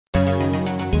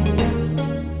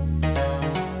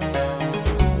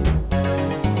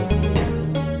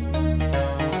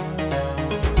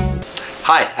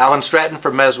Hi, Alan Stratton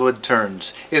from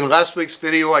Woodturning. In last week's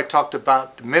video I talked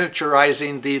about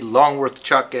miniaturizing the Longworth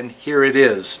chuck, and here it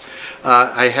is.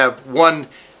 I have one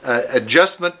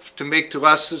adjustment to make to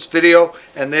last week's video,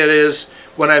 and that is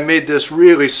when I made this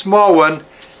really small one,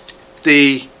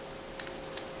 the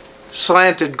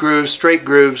slanted grooves, straight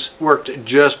grooves worked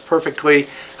just perfectly.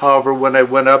 However, when I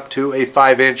went up to a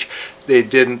 5-inch, they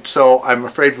didn't, so I'm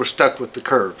afraid we're stuck with the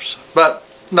curves, but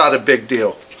not a big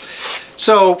deal.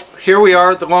 So here we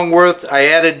are at the Longworth. I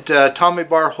added Tommy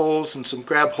bar holes and some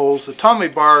grab holes. The Tommy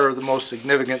bar are the most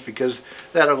significant because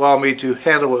that allow me to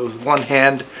handle it with one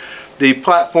hand. The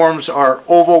platforms are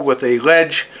oval with a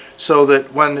ledge so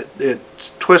that when it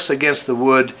twists against the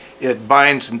wood, it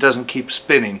binds and doesn't keep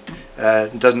spinning.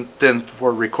 Doesn't then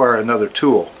require another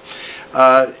tool.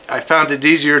 I found it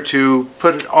easier to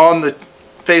put it on the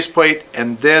faceplate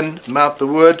and then mount the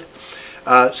wood.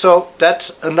 So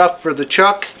that's enough for the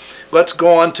chuck. Let's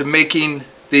go on to making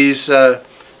these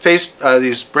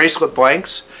these bracelet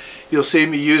blanks. You'll see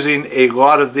me using a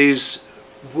lot of these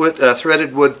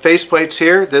threaded wood faceplates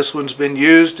here. This one's been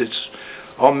used. It's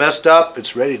all messed up.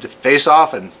 It's ready to face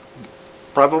off and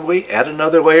probably add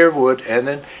another layer of wood and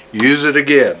then use it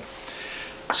again.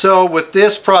 So with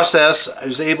this process, I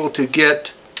was able to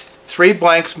get 3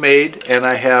 blanks made, and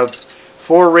I have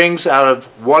 4 rings out of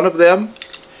one of them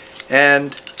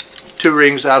and 2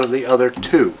 rings out of the other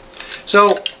 2.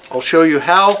 So I'll show you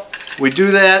how we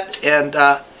do that, and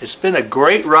it's been a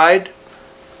great ride.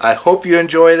 I hope you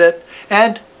enjoyed it,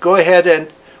 and go ahead and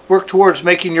work towards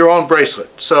making your own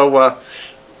bracelet. So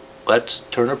let's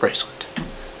turn a bracelet.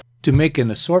 To make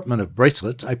an assortment of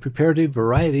bracelets, I prepared a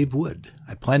variety of wood.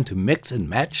 I plan to mix and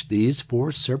match these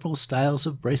for several styles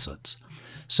of bracelets.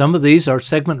 Some of these are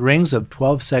segment rings of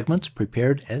 12 segments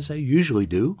prepared as I usually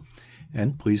do,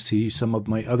 and please see some of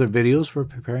my other videos for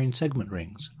preparing segment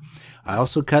rings. I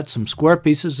also cut some square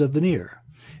pieces of veneer.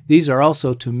 These are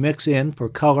also to mix in for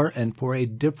color and for a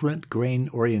different grain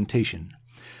orientation.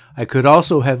 I could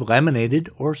also have laminated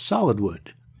or solid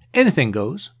wood. Anything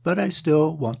goes, but I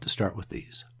still want to start with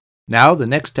these. Now the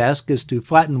next task is to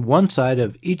flatten one side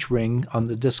of each ring on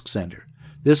the disc center.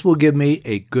 This will give me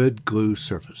a good glue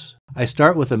surface. I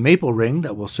start with a maple ring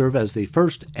that will serve as the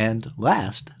first and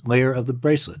last layer of the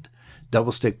bracelet.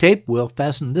 Double stick tape will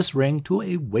fasten this ring to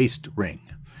a waist ring.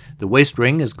 The waist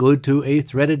ring is glued to a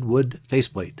threaded wood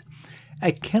faceplate.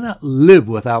 I cannot live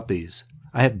without these.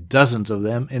 I have dozens of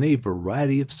them in a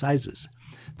variety of sizes.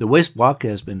 The waist block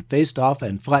has been faced off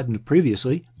and flattened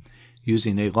previously.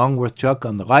 Using a Longworth chuck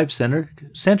on the live center,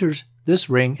 centers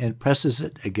this ring and presses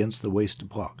it against the waist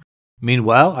block.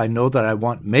 Meanwhile, I know that I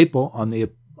want maple on the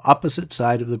opposite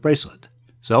side of the bracelet.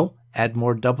 So add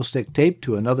more double stick tape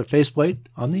to another faceplate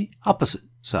on the opposite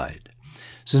side.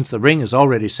 Since the ring is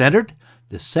already centered,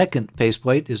 the second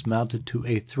faceplate is mounted to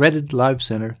a threaded live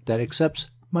center that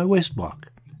accepts my waist block,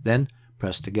 then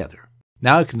press together.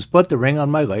 Now I can split the ring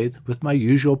on my lathe with my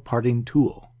usual parting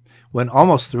tool. When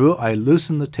almost through, I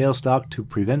loosen the tailstock to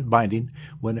prevent binding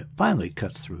when it finally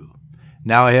cuts through.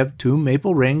 Now I have 2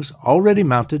 maple rings already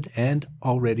mounted and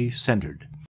already centered.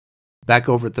 Back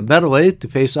over at the metal lathe to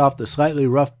face off the slightly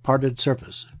rough parted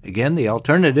surface. Again, the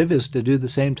alternative is to do the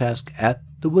same task at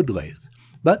the wood lathe,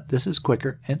 but this is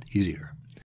quicker and easier.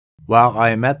 While I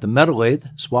am at the metal lathe,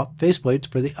 swap faceplates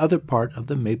for the other part of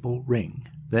the maple ring.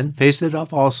 Then face it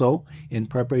off also in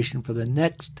preparation for the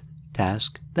next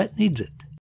task that needs it.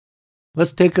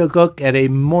 Let's take a look at a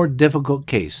more difficult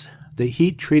case, the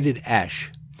heat-treated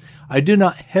ash. I do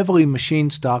not heavily machine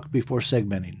stock before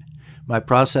segmenting. My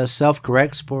process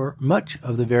self-corrects for much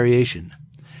of the variation.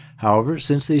 However,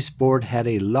 since this board had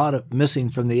a lot of missing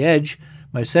from the edge,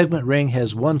 my segment ring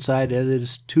has one side that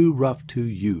is too rough to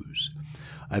use.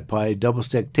 I apply double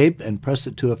stick tape and press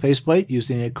it to a faceplate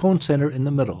using a cone center in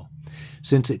the middle.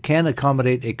 Since it can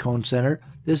accommodate a cone center,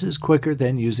 this is quicker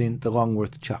than using the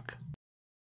Longworth chuck.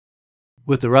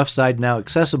 With the rough side now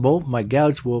accessible, my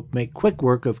gouge will make quick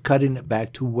work of cutting it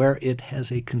back to where it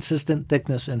has a consistent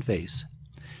thickness and face.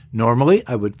 Normally,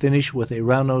 I would finish with a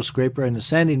round nose scraper and a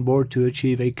sanding board to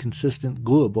achieve a consistent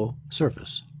gluable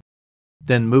surface.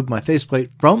 Then move my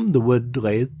faceplate from the wood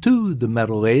lathe to the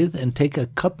metal lathe and take a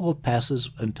couple of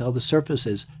passes until the surface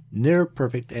is near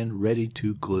perfect and ready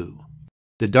to glue.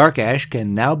 The dark ash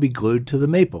can now be glued to the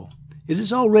maple. It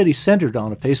is already centered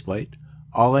on a faceplate.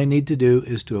 All I need to do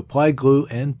is to apply glue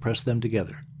and press them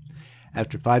together.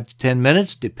 After 5 to 10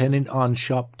 minutes, depending on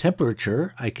shop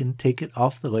temperature, I can take it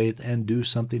off the lathe and do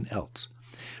something else.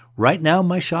 Right now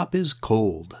my shop is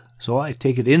cold, so I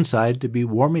take it inside to be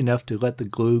warm enough to let the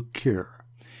glue cure.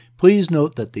 Please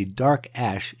note that the dark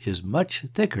ash is much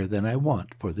thicker than I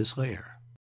want for this layer.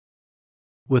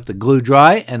 With the glue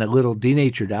dry and a little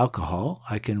denatured alcohol,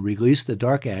 I can release the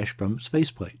dark ash from its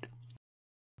faceplate.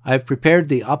 I have prepared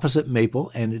the opposite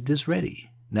maple and it is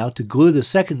ready. Now to glue the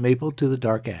second maple to the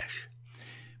dark ash.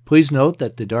 Please note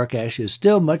that the dark ash is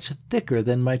still much thicker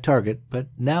than my target, but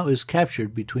now is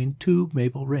captured between two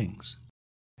maple rings.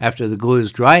 After the glue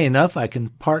is dry enough, I can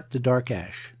part the dark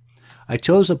ash. I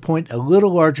chose a point a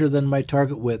little larger than my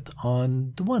target width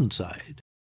on the one side,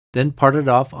 then parted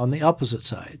off on the opposite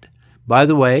side. By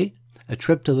the way, a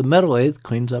trip to the metal lathe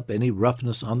cleans up any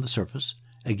roughness on the surface.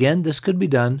 Again, this could be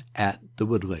done at the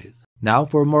wood lathe. Now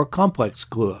for a more complex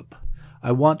glue up.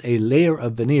 I want a layer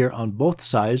of veneer on both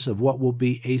sides of what will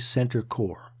be a center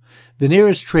core. Veneer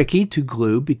is tricky to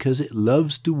glue because it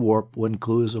loves to warp when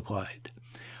glue is applied.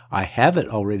 I have it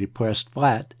already pressed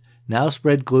flat. Now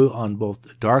spread glue on both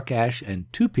the dark ash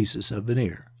and two pieces of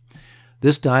veneer.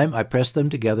 This time I press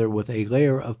them together with a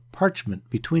layer of parchment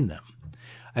between them.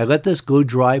 I let this glue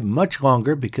dry much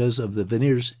longer because of the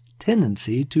veneer's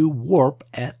tendency to warp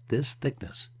at this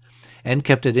thickness, and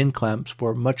kept it in clamps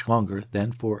for much longer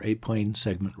than for a plain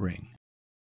segment ring.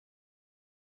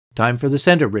 Time for the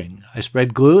center ring. I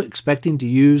spread glue expecting to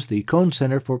use the cone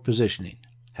center for positioning.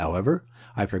 However,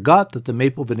 I forgot that the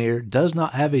maple veneer does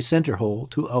not have a center hole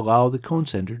to allow the cone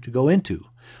center to go into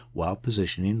while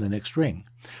positioning the next ring.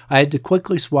 I had to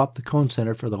quickly swap the cone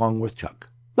center for the Longworth chuck,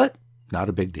 but not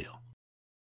a big deal.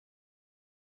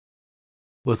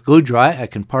 With glue dry, I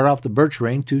can part off the birch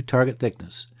ring to target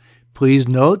thickness. Please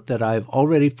note that I have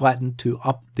already flattened to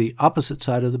the opposite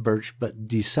side of the birch, but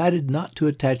decided not to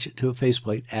attach it to a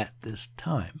faceplate at this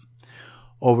time.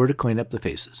 Over to clean up the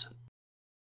faces.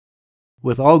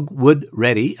 With all wood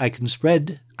ready, I can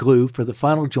spread glue for the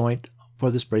final joint for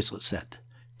this bracelet set.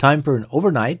 Time for an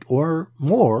overnight or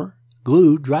more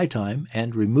glue dry time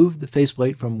and remove the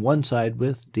faceplate from one side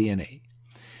with DNA.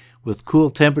 With cool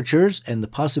temperatures and the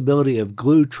possibility of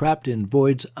glue trapped in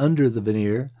voids under the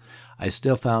veneer, I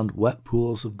still found wet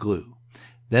pools of glue.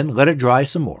 Then let it dry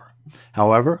some more.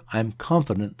 However, I am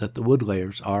confident that the wood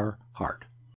layers are hard.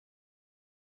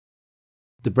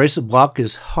 The bracelet block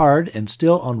is hard and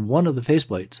still on one of the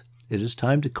faceplates. It is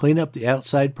time to clean up the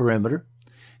outside perimeter.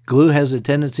 Glue has a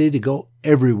tendency to go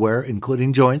everywhere,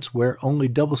 including joints where only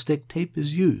double-stick tape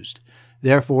is used.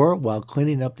 Therefore, while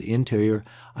cleaning up the interior,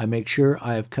 I make sure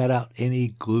I have cut out any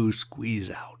glue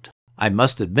squeeze out. I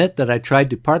must admit that I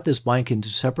tried to part this blank into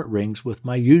separate rings with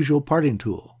my usual parting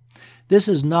tool. This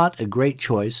is not a great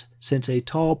choice since a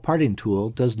tall parting tool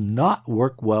does not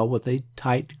work well with a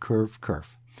tight curve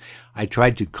kerf. I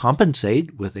tried to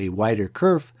compensate with a wider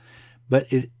kerf,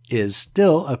 but it is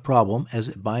still a problem as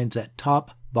it binds at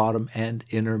top, bottom, and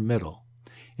inner middle.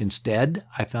 Instead,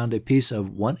 I found a piece of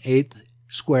 1/8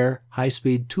 square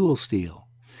high-speed tool steel.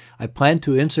 I planned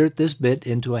to insert this bit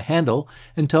into a handle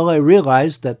until I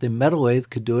realized that the metal lathe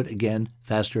could do it again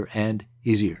faster and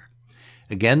easier.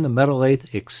 Again, the metal lathe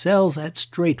excels at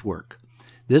straight work.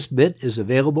 This bit is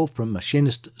available from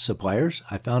machinist suppliers.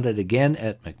 I found it again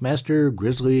at McMaster,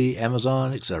 Grizzly,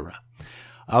 Amazon, etc.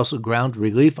 I also ground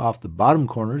relief off the bottom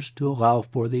corners to allow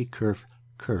for the kerf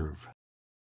curve.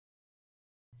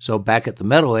 So back at the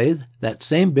metal lathe, that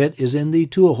same bit is in the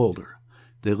tool holder.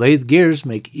 The lathe gears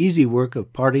make easy work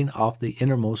of parting off the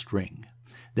innermost ring.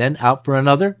 Then out for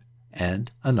another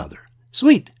and another.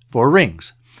 Sweet! 4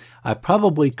 rings. I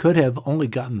probably could have only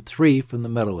gotten 3 from the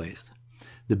metal lathe.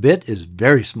 The bit is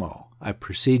very small. I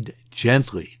proceed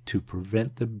gently to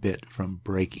prevent the bit from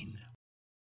breaking.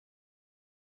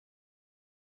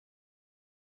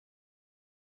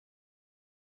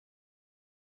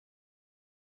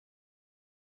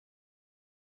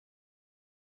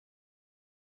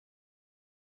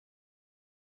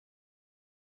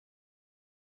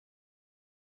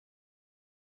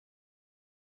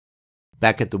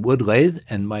 Back at the wood lathe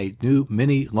and my new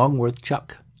mini Longworth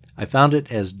chuck. I found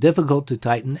it as difficult to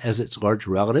tighten as its large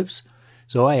relatives,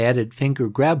 so I added finger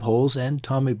grab holes and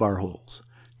Tommy bar holes.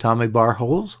 Tommy bar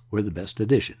holes were the best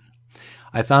addition.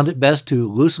 I found it best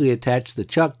to loosely attach the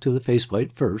chuck to the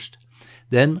faceplate first,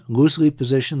 then loosely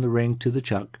position the ring to the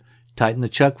chuck, tighten the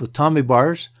chuck with Tommy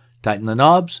bars, tighten the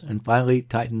knobs, and finally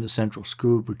tighten the central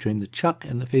screw between the chuck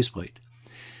and the faceplate.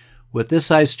 With this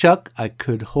size chuck, I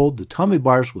could hold the Tommy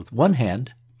bars with one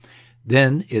hand.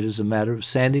 Then it is a matter of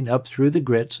sanding up through the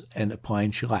grits and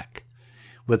applying shellac.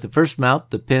 With the first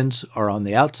mount, the pins are on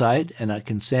the outside, and I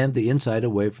can sand the inside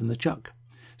away from the chuck.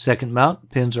 Second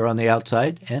mount, pins are on the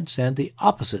outside, and sand the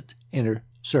opposite inner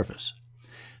surface.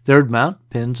 Third mount,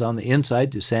 pins on the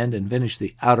inside to sand and finish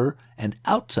the outer and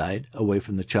outside away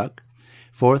from the chuck.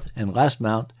 Fourth and last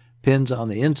mount, pins on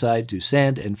the inside to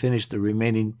sand and finish the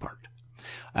remaining part.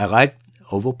 I like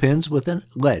oval pins with a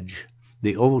ledge.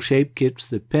 The oval shape keeps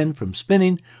the pin from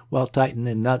spinning while tightening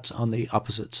the nuts on the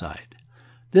opposite side.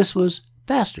 This was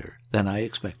faster than I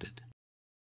expected.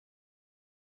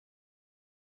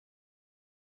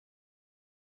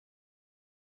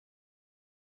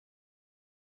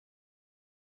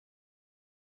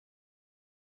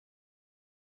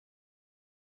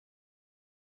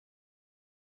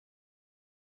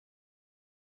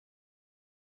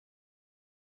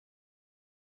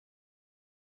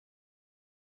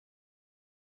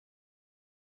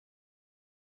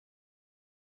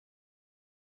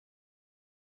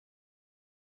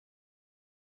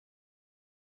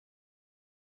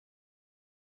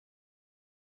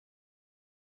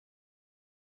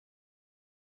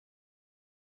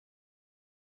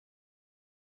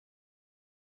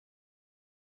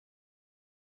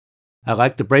 I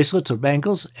like the bracelets or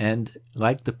bangles and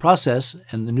like the process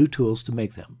and the new tools to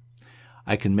make them.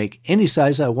 I can make any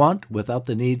size I want without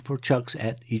the need for chucks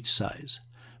at each size.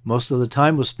 Most of the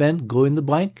time was spent gluing the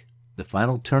blank. The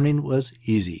final turning was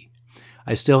easy.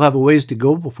 I still have a ways to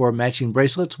go before matching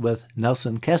bracelets with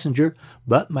Nelson Cassinger,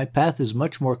 but my path is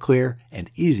much more clear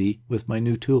and easy with my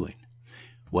new tooling.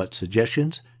 What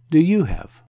suggestions do you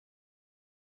have?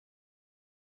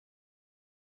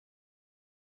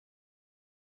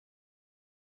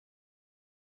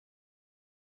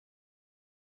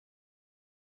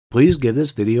 Please give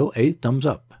this video a thumbs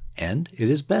up, and it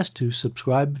is best to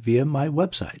subscribe via my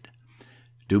website.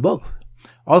 Do both.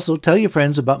 Also, tell your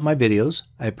friends about my videos.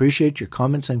 I appreciate your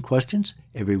comments and questions.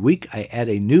 Every week I add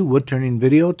a new woodturning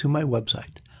video to my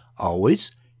website.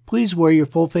 Always, please wear your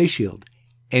full face shield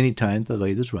anytime the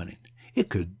lathe is running. It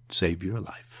could save your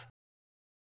life.